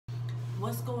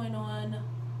What's going on,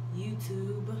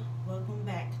 YouTube? Welcome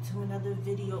back to another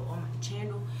video on my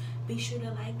channel. Be sure to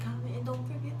like, comment, and don't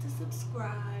forget to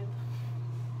subscribe.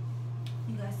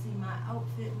 You guys see my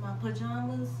outfit, my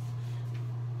pajamas,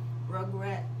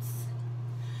 Rugrats.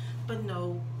 But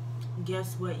no,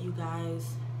 guess what, you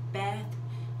guys? Bath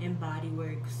and Body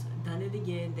Works done it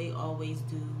again. They always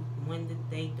do. When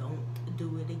did they don't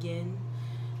do it again?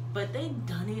 But they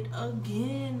done it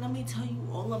again. Let me tell you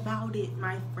all about it,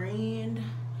 my friend.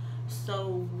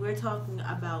 So we're talking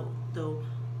about the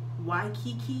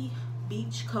Waikiki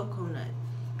beach coconut.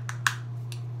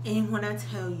 And when I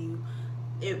tell you,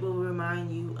 it will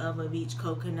remind you of a beach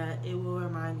coconut. It will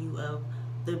remind you of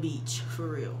the beach, for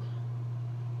real.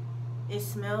 It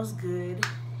smells good.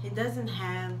 It doesn't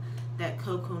have that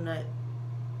coconut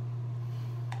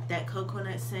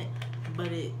scent,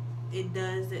 but it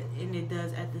does it, and it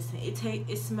does at the same.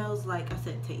 It smells like, I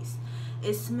said taste.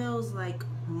 It smells like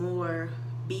more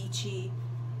beachy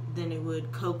than it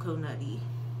would coconutty.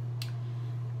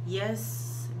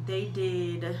 Yes, they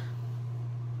did.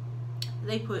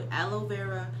 They put aloe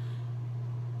vera,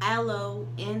 aloe,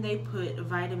 and they put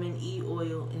vitamin E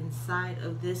oil inside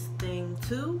of this thing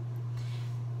too.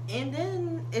 And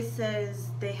then it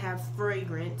says they have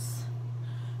fragrance,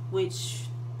 which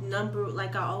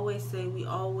like I always say, we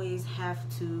always have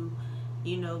to,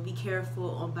 you know, be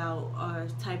careful about our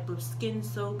type of skin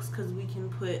soaps, because we can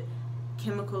put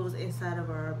chemicals inside of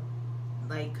our,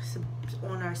 like,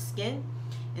 on our skin,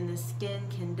 and the skin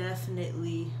can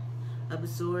definitely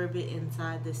absorb it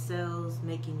inside the cells,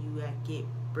 making you get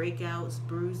breakouts,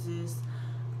 bruises,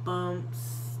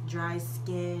 bumps, dry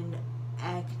skin,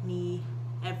 acne,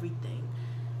 everything.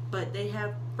 But they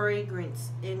have fragrance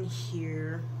in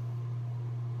here,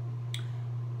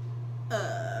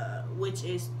 which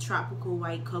is tropical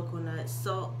white coconut,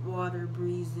 salt water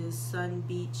breezes, sun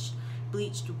bleached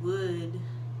wood.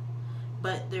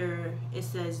 But it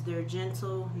says they're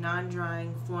gentle,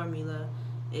 non-drying formula.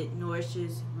 It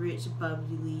nourishes, rich,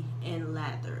 bubbly, and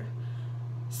lather.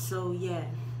 So yeah,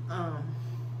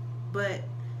 but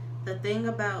the thing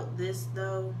about this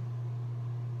though,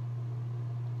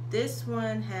 this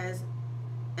one has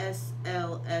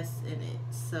SLS in it.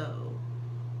 So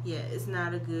yeah, it's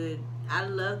not a good. I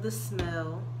love the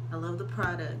smell, I love the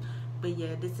product, but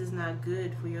yeah, this is not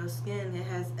good for your skin. It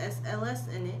has SLS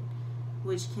in it,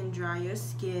 which can dry your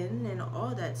skin and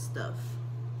all that stuff.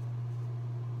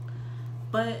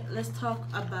 But let's talk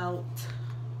about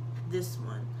this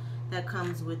one that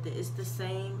comes with it. It's the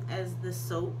same as the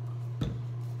soap,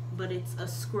 but it's a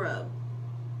scrub.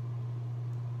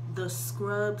 The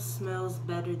scrub smells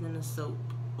better than the soap.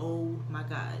 Oh my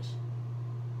gosh.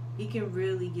 You can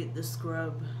really get the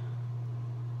scrub,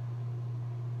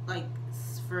 like,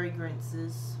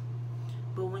 fragrances.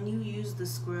 But when you use the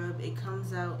scrub, it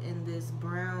comes out in this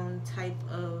brown type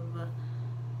of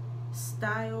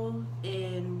style,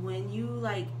 and when you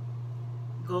like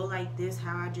go like this,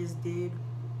 how I just did,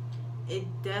 it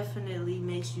definitely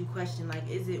makes you question, like,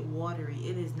 is it watery?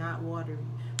 It is not watery.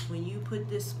 When you put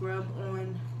this scrub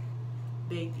on,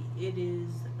 baby, it is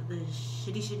the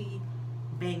shitty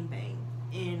bang bang.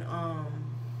 And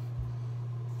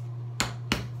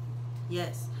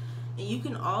yes, and you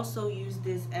can also use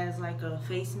this as like a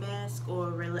face mask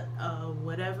or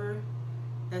whatever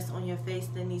that's on your face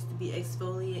that needs to be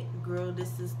exfoliated. Girl,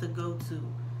 this is the go-to.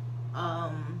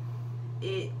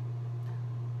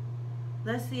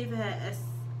 Let's see if it had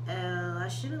SL. I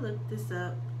should have looked this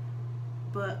up,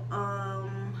 but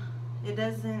it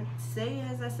doesn't say it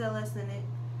has SLS in it.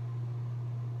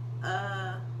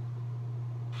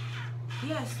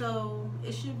 Yeah, so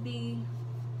it should be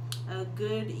a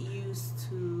good use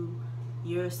to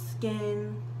your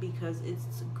skin, because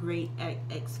it's great at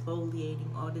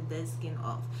exfoliating all the dead skin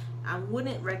off. I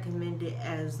wouldn't recommend it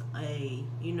as a,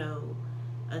 you know,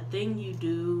 a thing you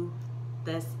do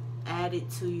that's added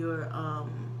to your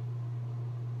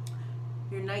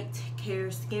night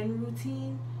care skin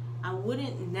routine. I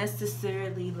wouldn't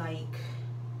necessarily like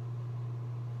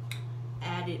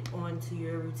add it onto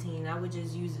your routine. I would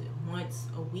just use it once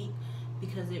a week,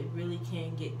 because it really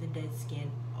can get the dead skin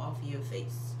off your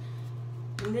face.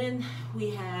 And then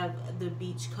we have the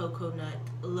beach coconut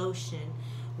lotion,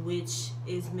 which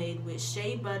is made with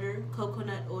shea butter,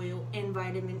 coconut oil, and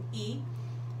vitamin E.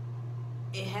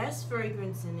 It has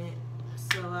fragrance in it,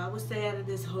 so I would say out of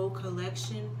this whole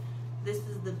collection, this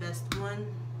is the best one.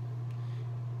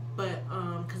 But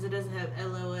because it doesn't have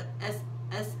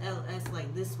SLS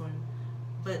like this one.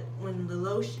 But when the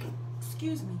lotion,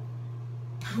 excuse me,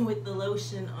 with the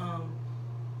lotion, oh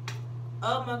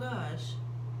my gosh,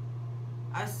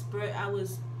 I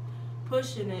was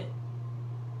pushing it.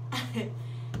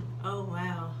 Oh wow.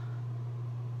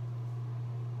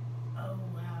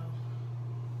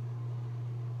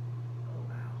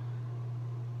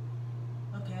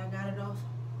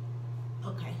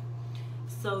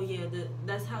 So yeah,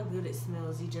 that's how good it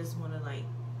smells. You just want to like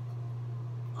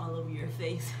all over your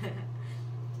face.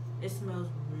 It smells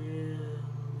really,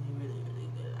 really, really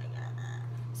good. Like,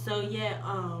 so yeah,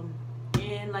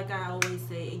 and like I always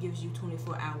say, it gives you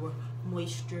 24-hour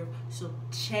moisture. So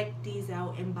check these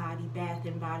out in Bath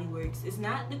and Body Works. It's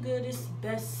not the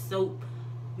best soap,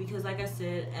 because like I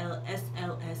said,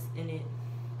 SLS in it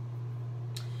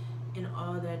and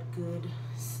all that good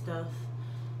stuff.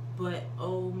 But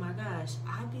oh my gosh,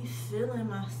 I be feeling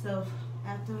myself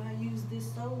after I use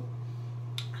this soap.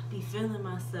 I be feeling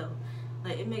myself.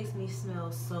 Like, it makes me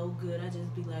smell so good. I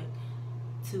just be like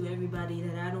to everybody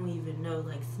that I don't even know,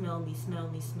 like, smell me, smell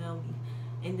me, smell me.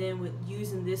 And then with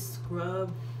using this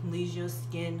scrub, leaves your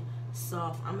skin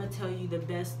soft. I'm gonna tell you the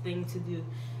best thing to do.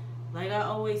 Like I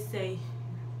always say,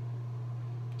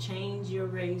 change your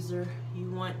razor. You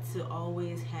want to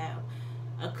always have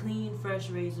a clean,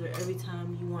 fresh razor every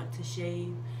time you want to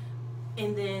shave.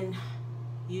 And then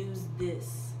use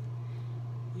this.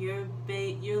 Your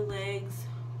legs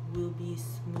will be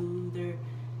smoother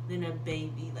than a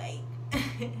baby, like.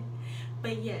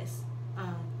 But yes,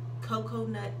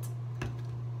 coconut,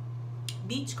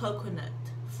 beach coconut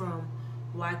from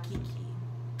Waikiki.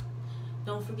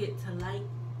 Don't forget to like,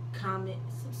 comment,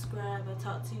 subscribe. I'll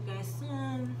talk to you guys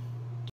soon.